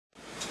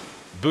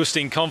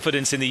Boosting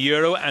confidence in the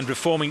euro and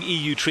reforming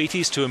EU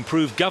treaties to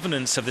improve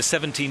governance of the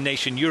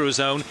 17-nation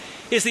eurozone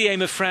is the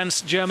aim of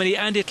France, Germany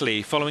and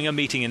Italy following a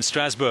meeting in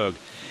Strasbourg.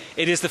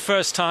 It is the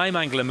first time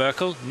Angela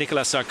Merkel,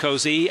 Nicolas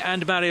Sarkozy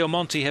and Mario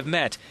Monti have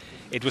met.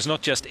 It was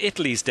not just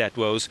Italy's debt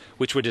woes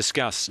which were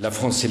discussed. La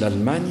France et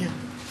l'Allemagne,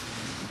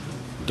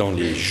 dans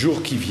les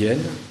jours qui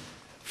viennent,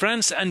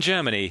 France and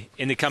Germany,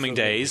 in the coming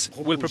days,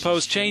 will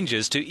propose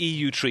changes to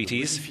EU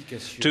treaties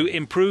to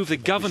improve the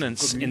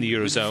governance in the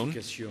eurozone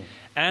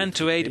and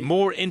to aid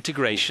more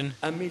integration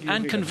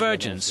and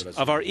convergence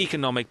of our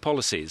economic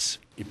policies.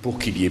 et pour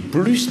qu'il y ait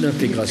plus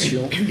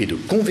d'intégration et de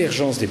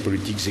convergence des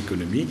politiques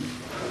économiques.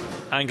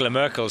 Angela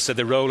Merkel said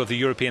the role of the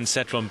European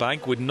Central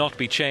Bank would not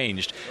be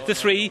changed. The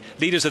three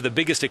leaders of the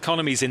biggest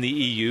economies in the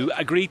EU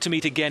agreed to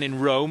meet again in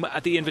Rome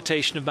at the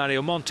invitation of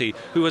Mario Monti,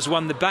 who has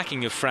won the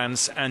backing of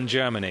France and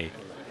Germany.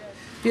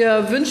 We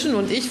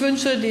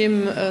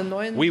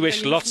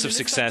wish lots of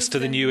success to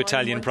the new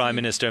Italian Prime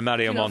Minister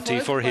Mario Monti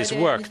for his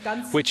work,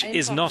 which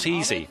is not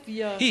easy.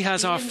 He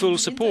has our full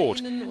support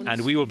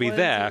and we will be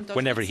there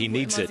whenever he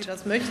needs it.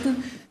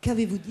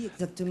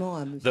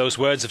 Those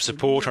words of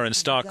support are in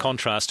stark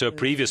contrast to a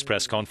previous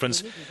press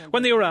conference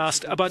when they were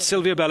asked about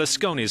Silvio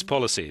Berlusconi's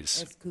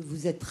policies.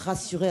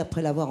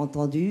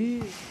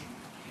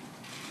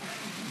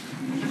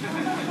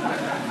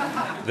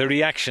 The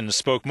reaction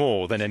spoke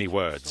more than any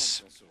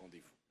words.